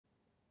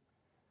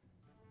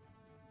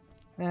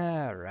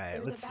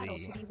Alright, let's see.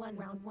 To be won,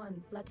 round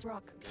one. Let's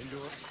rock.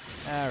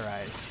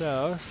 Alright,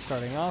 so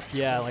starting off,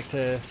 yeah, I like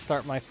to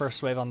start my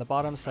first wave on the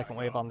bottom, second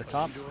wave on the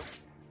top.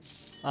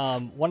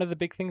 One of the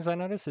big things I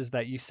notice is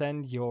that you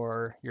send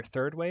your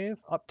third wave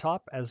up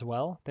top as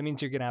well. That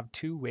means you're going to have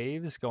two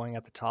waves going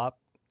at the top,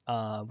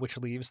 which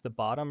leaves the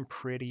bottom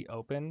pretty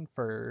open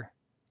for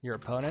your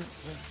opponent.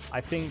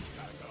 I think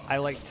I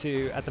like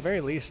to, at the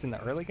very least in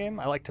the early game,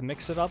 I like to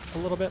mix it up a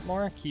little bit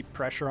more, keep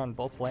pressure on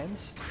both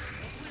lanes.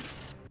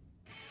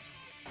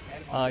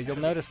 You'll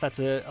notice that's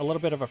a little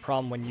bit of a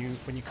problem when you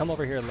come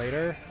over here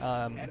later.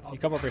 You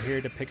come over here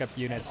to pick up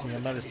units, and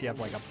you'll notice you have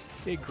like a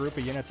big group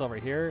of units over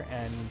here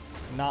and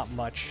not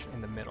much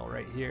in the middle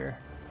right here.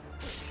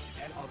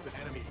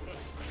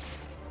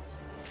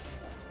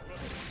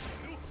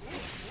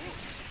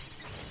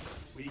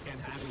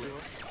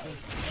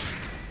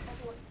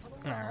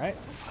 Alright,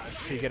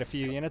 so you get a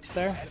few units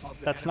there.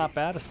 That's not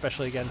bad,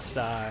 especially against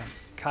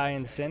Kai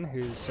and Sin,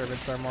 whose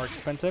servants are more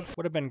expensive.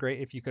 Would have been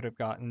great if you could have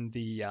gotten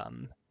the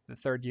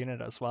third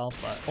unit as well,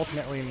 but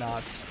ultimately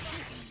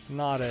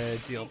not a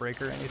deal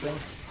breaker or anything.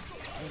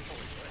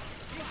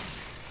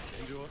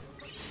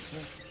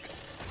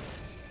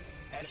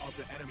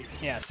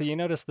 Yeah, so you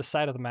notice the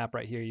side of the map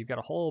right here, you've got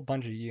a whole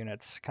bunch of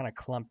units kind of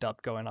clumped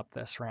up going up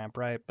this ramp,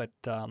 right? But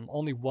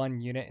only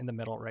one unit in the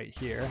middle right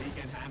here.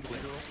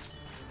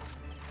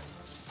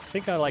 I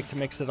think I like to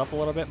mix it up a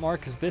little bit more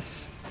because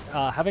this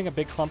having a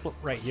big clump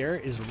right here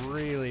is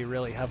really,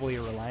 really heavily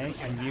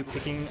reliant on you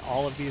picking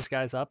all of these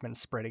guys up and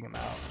spreading them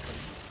out.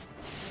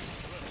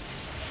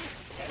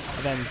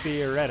 And then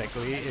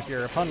theoretically, if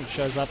your opponent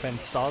shows up and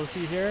stalls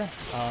you here,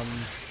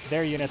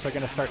 their units are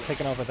going to start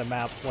taking over the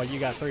map while you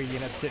got 3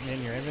 units sitting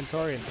in your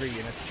inventory and 3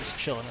 units just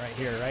chilling right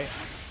here, right?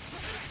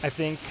 I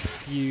think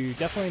you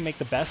definitely make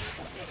the best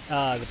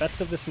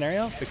of the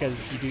scenario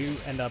because you do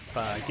end up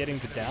getting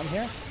the down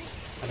here.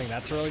 I think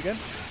that's really good.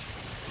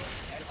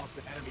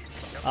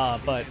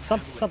 But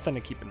something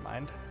to keep in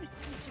mind.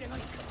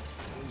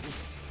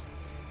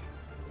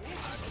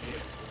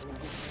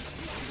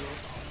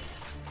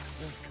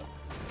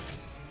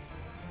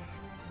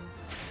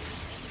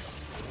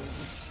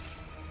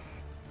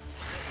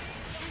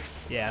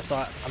 Yeah, so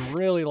I'm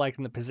really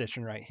liking the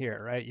position right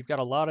here, right? You've got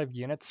a lot of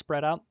units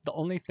spread out. The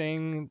only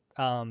thing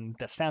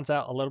that stands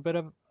out a little bit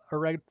of a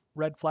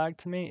red flag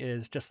to me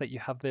is just that you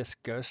have this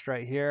ghost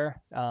right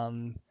here.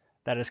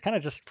 That is kind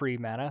of just free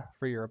mana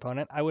for your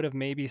opponent. I would have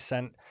maybe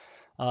sent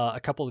a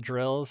couple of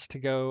drills to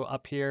go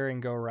up here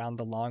and go around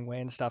the long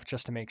way and stuff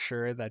just to make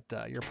sure that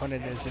your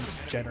opponent isn't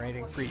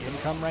generating free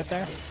income right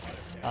there.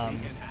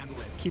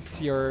 Keeps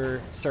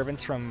your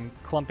servants from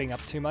clumping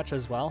up too much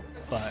as well,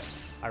 but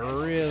I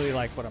really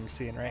like what I'm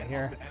seeing right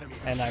here.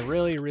 And I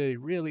really, really,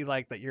 really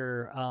like that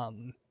you're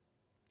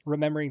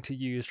remembering to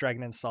use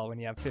Dragon Install when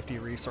you have 50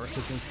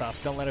 resources and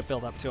stuff. Don't let it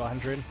build up to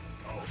 100.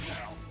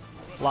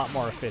 A lot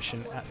more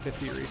efficient at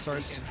 50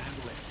 resource.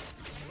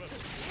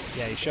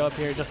 Yeah, you show up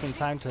here just in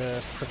time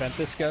to prevent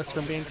this ghost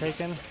from being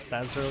taken.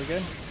 That's really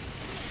good.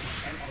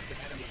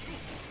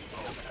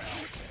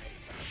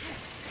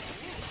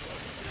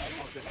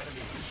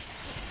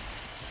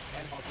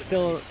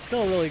 Still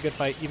a really good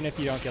fight, even if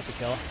you don't get the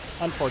kill.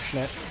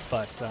 Unfortunate,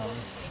 but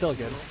still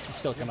good. You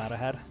still come out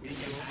ahead.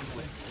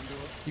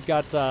 You've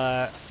got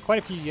quite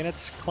a few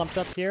units clumped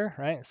up here,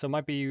 right? So it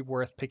might be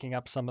worth picking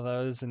up some of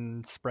those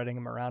and spreading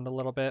them around a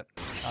little bit.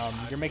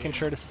 You're making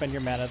sure to spend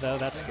your mana though,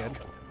 that's good.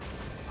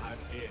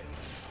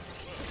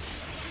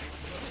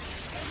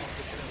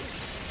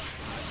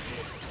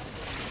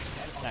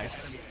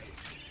 Nice.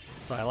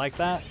 So I like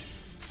that.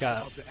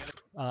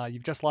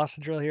 You've just lost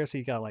a drill here, so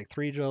you got like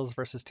 3 drills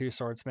versus 2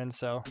 swordsmen,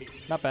 so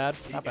not bad,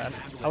 not bad.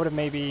 I would have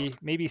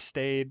maybe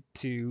stayed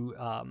to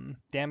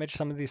damage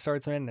some of these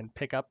swordsmen and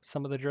pick up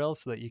some of the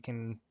drills so that you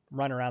can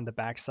run around the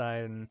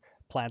backside and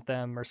plant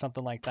them or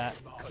something like that.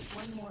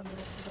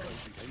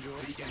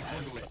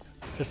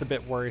 Just a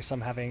bit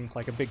worrisome having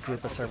like a big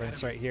group of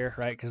servants right here,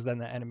 right? Because then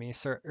the enemy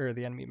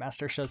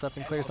master shows up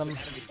and clears them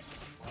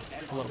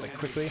a little bit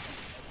quickly.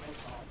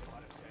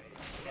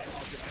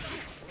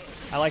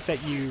 I like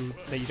that you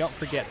don't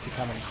forget to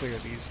come and clear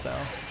these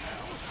though.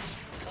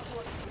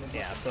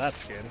 Yeah, so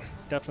that's good.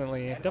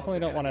 Definitely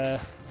don't want to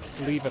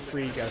leave a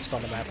free ghost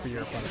on the map for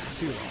your opponent for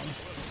too long.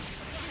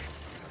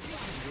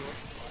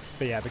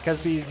 But yeah, because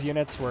these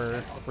units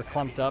were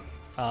clumped up,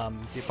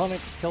 the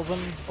opponent kills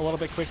them a little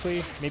bit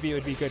quickly. Maybe it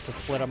would be good to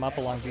split them up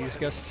along these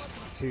ghosts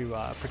to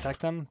protect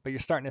them, but you're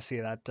starting to see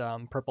that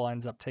purple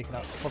ends up taking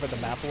up over the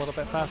map a little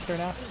bit faster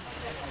now.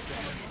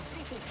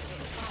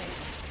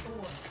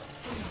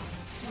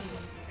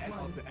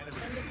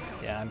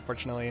 Yeah,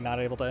 unfortunately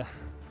not able to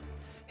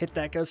hit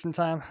that ghost in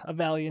time. A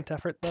valiant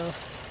effort though.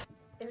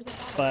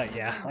 But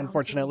yeah,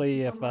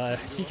 unfortunately if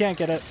you can't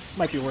get it,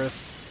 might be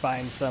worth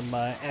buying some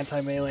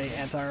anti-melee,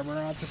 anti-armor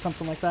rods or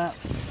something like that.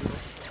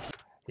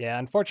 Yeah,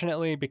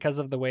 unfortunately because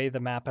of the way the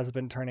map has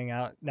been turning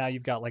out, now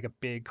you've got like a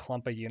big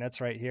clump of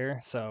units right here.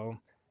 So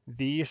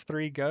these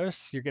 3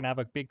 ghosts, you're going to have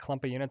a big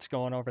clump of units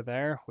going over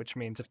there, which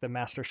means if the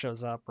master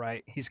shows up,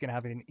 right, he's going to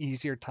have an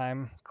easier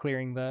time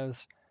clearing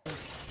those.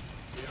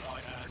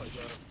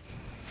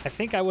 I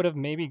think I would have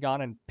maybe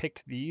gone and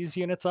picked these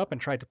units up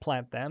and tried to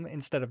plant them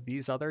instead of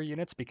these other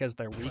units because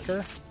they're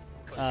weaker.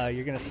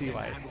 You're going to see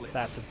why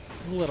that's a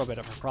little bit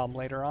of a problem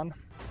later on.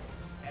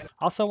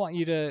 Also want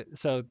you to,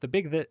 so the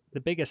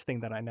biggest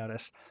thing that I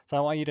noticed, so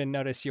I want you to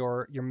notice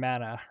your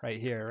mana right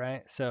here,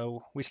 right?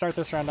 So we start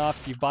this round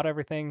off, you bought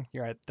everything,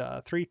 you're at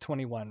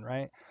 321,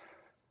 right?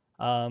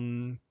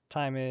 Time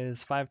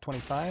is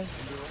 5:25.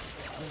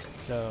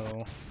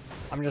 So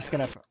I'm just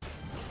gonna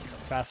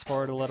fast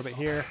forward a little bit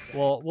here.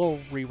 We'll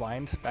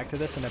rewind back to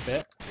this in a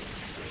bit,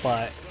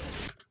 but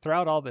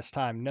throughout all this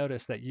time,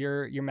 notice that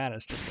your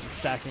mana's just been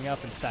stacking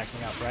up and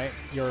stacking up, right?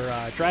 Your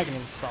dragon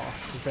install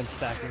has been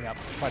stacking up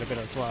quite a bit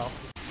as well.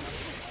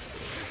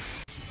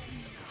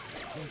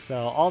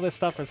 So all this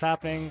stuff is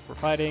happening, we're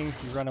fighting,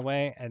 you run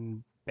away,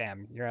 and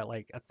bam, you're at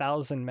like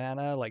 1,000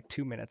 mana like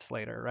 2 minutes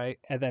later, right?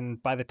 And then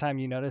by the time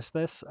you notice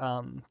this,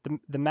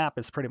 the map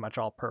is pretty much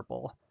all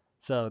purple.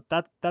 So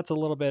that's a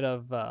little bit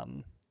of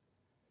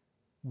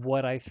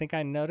what I think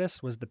I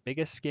noticed was the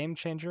biggest game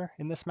changer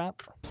in this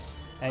map.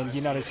 And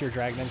you notice your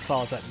dragon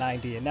install is at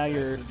 90, and now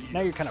you're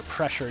kind of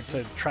pressured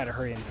to try to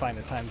hurry and find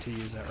a time to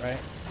use it, right?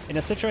 In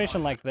a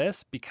situation like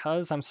this,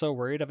 because I'm so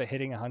worried of it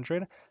hitting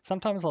 100,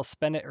 sometimes I'll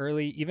spend it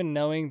early, even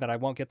knowing that I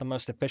won't get the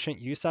most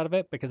efficient use out of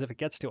it, because if it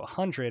gets to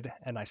 100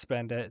 and I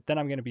spend it, then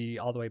I'm going to be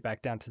all the way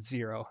back down to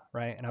 0,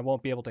 right? And I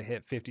won't be able to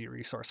hit 50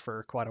 resource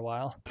for quite a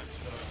while.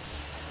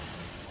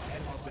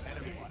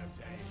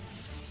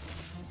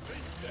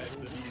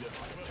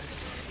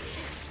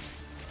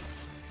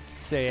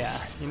 So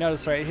yeah, you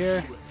notice right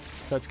here,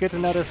 so it's good to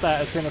notice that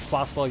as soon as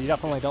possible. You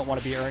definitely don't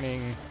want to be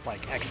earning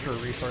like extra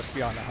resource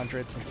beyond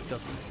 100 since it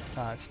doesn't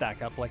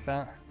stack up like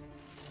that.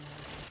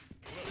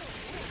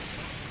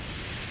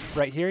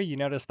 Right here, you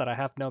notice that I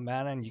have no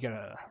mana and you get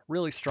a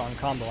really strong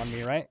combo on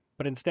me, right?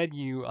 But instead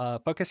you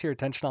focus your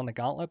attention on the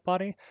gauntlet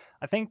body.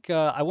 I think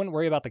I wouldn't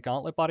worry about the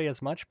gauntlet body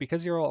as much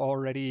because you're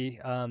already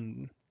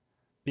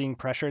being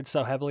pressured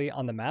so heavily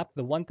on the map.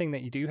 The one thing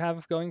that you do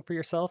have going for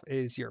yourself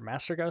is your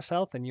Master Ghost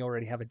health, and you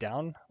already have it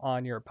down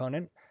on your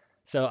opponent.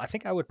 So I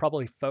think I would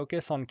probably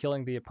focus on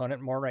killing the opponent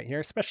more right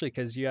here, especially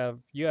because you have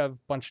a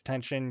bunch of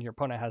tension. Your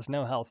opponent has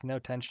no health, no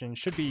tension.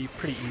 Should be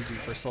pretty easy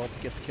for Soul to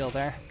get the kill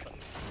there.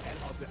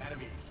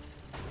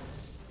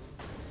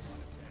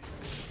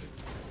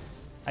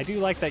 I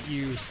do like that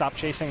you stop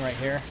chasing right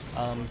here.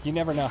 You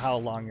never know how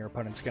long your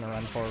opponent's going to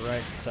run for,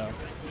 right? So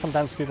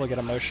sometimes people get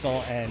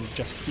emotional and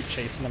just keep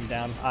chasing them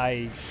down.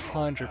 I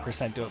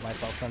 100% do it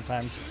myself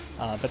sometimes,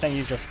 but then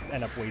you just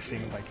end up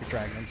wasting like your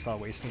dragon install,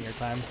 wasting your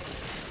time.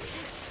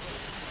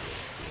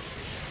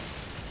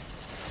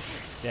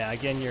 Yeah,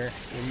 again, your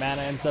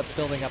mana ends up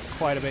building up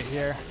quite a bit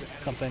here.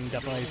 Something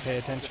definitely to pay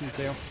attention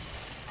to.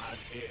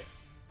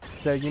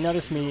 So you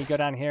notice me go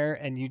down here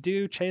and you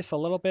do chase a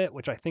little bit,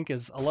 which I think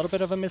is a little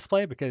bit of a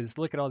misplay because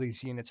look at all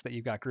these units that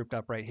you've got grouped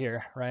up right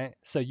here, right?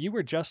 So you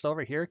were just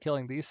over here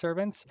killing these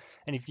servants.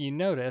 And if you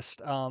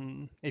noticed,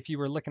 if you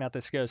were looking at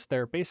this ghost,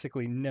 there are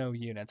basically no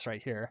units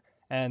right here.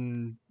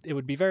 And it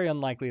would be very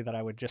unlikely that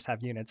I would just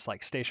have units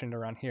like stationed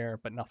around here,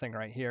 but nothing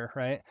right here,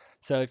 right?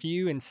 So if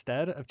you,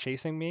 instead of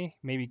chasing me,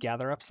 maybe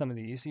gather up some of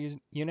these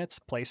units,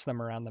 place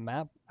them around the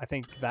map, I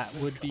think that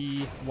would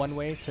be one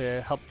way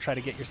to help try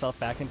to get yourself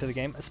back into the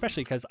game,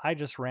 especially because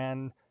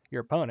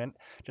your opponent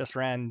just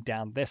ran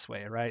down this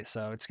way, right?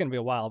 So it's going to be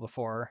a while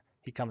before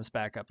he comes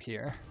back up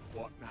here.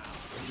 What now?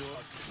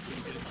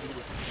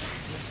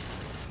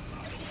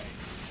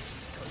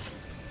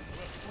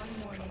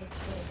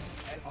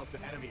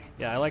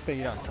 Yeah, I like that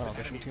you don't tunnel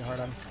vision too hard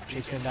on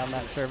chasing down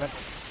that servant,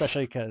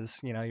 especially because,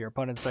 you know, your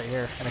opponent's right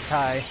here, and a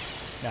Kai,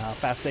 you know how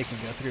fast they can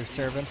go through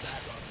servants,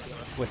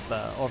 with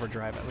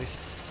overdrive at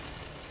least.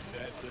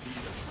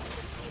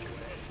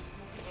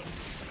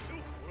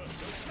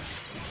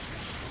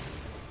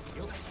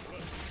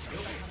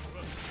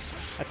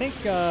 I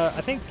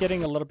think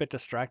getting a little bit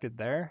distracted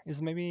there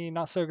is maybe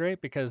not so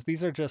great because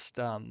these are just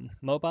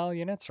mobile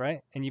units,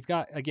 right? And you've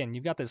got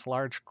this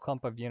large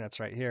clump of units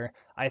right here.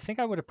 I think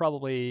I would have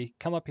probably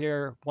come up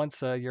here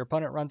once your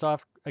opponent runs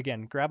off,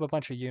 again, grab a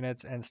bunch of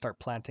units and start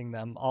planting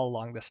them all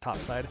along this top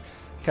side.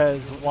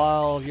 Because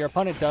while your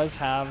opponent does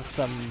have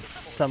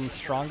some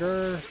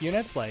stronger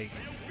units like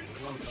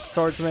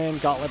Swordsman,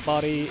 Gauntlet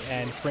Body,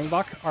 and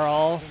Springbok are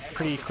all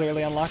pretty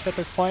clearly unlocked at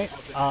this point.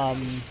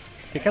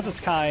 Because it's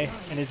Kai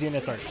and his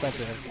units are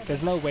expensive,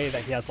 there's no way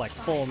that he has like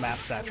full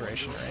map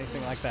saturation or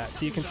anything like that.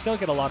 So you can still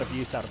get a lot of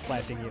use out of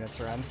planting units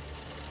around.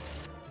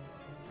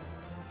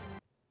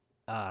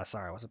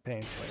 Sorry, I wasn't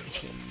paying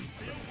attention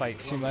to the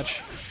fight too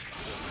much.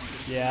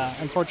 Yeah,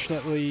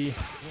 unfortunately,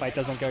 fight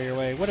doesn't go your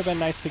way. Would have been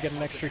nice to get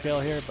an extra kill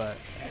here, but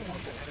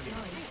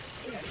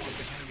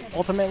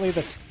ultimately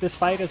this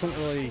fight isn't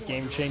really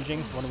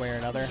game-changing one way or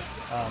another.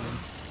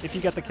 If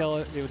you get the kill,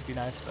 it would be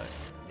nice, but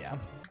yeah.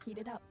 Heat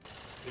it up.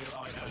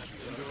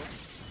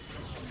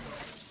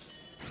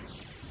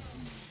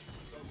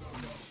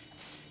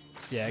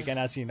 Yeah, again,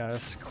 as you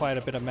notice, quite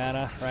a bit of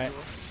mana, right?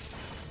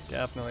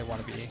 Definitely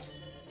want to be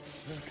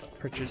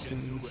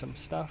purchasing some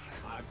stuff.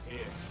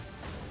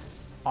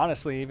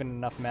 honestly even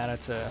enough mana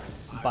to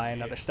buy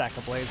another stack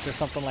of blades or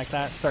something like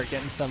that. Start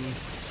getting some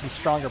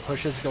stronger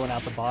pushes going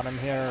out the bottom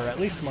here, or at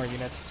least more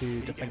units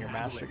to defend your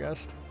Master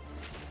Ghost.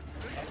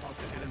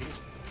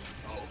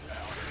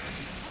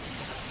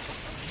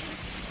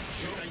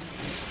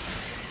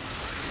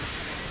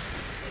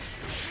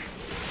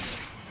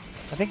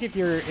 I think if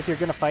you're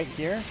gonna fight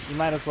here, you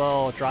might as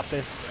well drop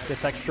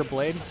this extra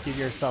blade, give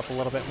yourself a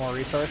little bit more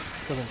resource.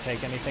 Doesn't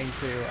take anything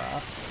to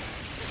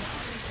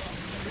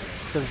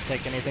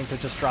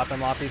just drop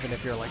him off, even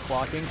if you're like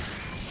blocking.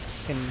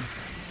 Can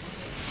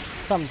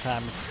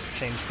sometimes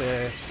change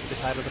the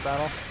tide of the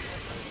battle.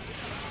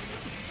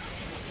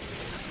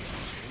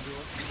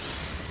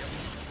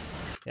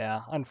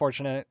 Yeah,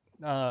 unfortunate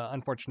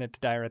to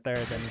die right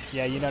there. Then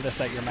yeah, you notice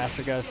that your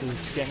Master Ghost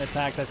is getting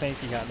attacked. I think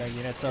you got no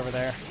units over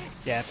there.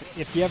 Yeah,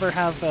 if you ever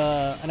have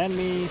an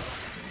enemy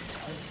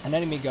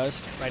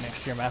ghost right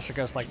next to your Master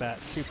Ghost like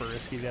that, super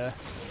risky to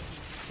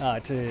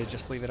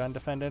just leave it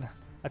undefended.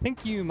 I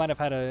think you might have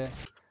had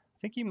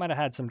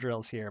some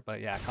drills here, but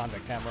yeah,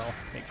 Convict Hammer will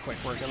make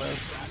quick work of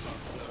those.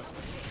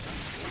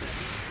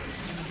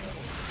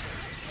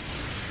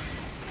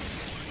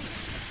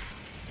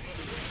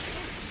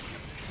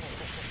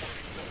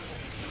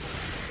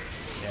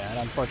 Yeah, and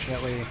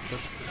unfortunately,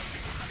 just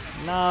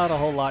not a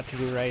whole lot to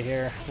do right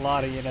here. A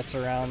lot of units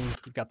around.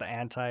 You've got the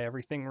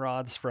anti-everything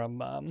rods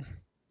from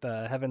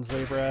the Heaven's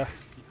Libra.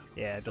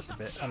 Yeah, just a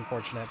bit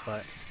unfortunate,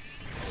 but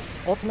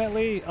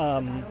ultimately,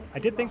 I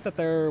did think that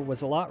there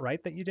was a lot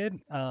right that you did.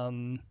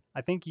 I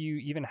think you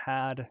even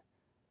had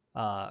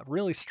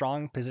really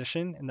strong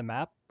position in the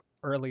map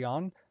early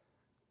on.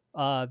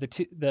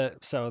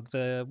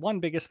 The one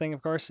biggest thing,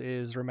 of course,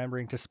 is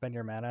remembering to spend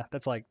your mana.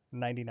 That's like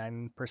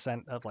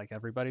 99% of like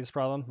everybody's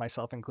problem,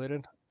 myself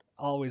included.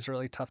 Always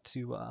really tough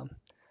to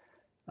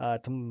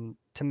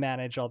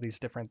manage all these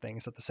different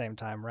things at the same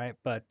time, right?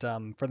 But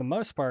for the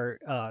most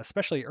part,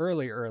 especially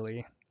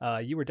early,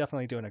 you were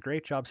definitely doing a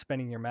great job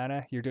spending your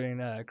mana. You're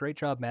doing a great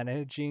job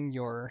managing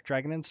your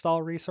Dragon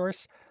Install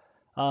resource.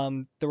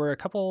 There were a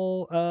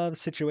couple of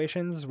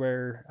situations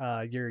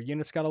where your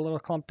units got a little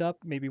clumped up.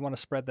 Maybe you want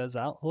to spread those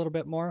out a little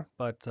bit more.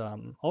 But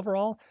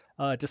overall,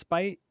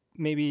 despite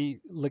maybe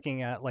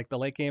looking at like the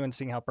late game and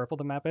seeing how purple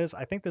the map is,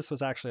 I think this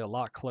was actually a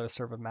lot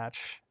closer of a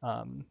match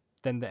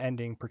than the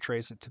ending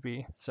portrays it to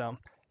be. So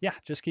yeah,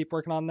 just keep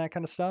working on that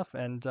kind of stuff,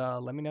 and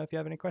let me know if you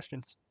have any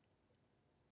questions.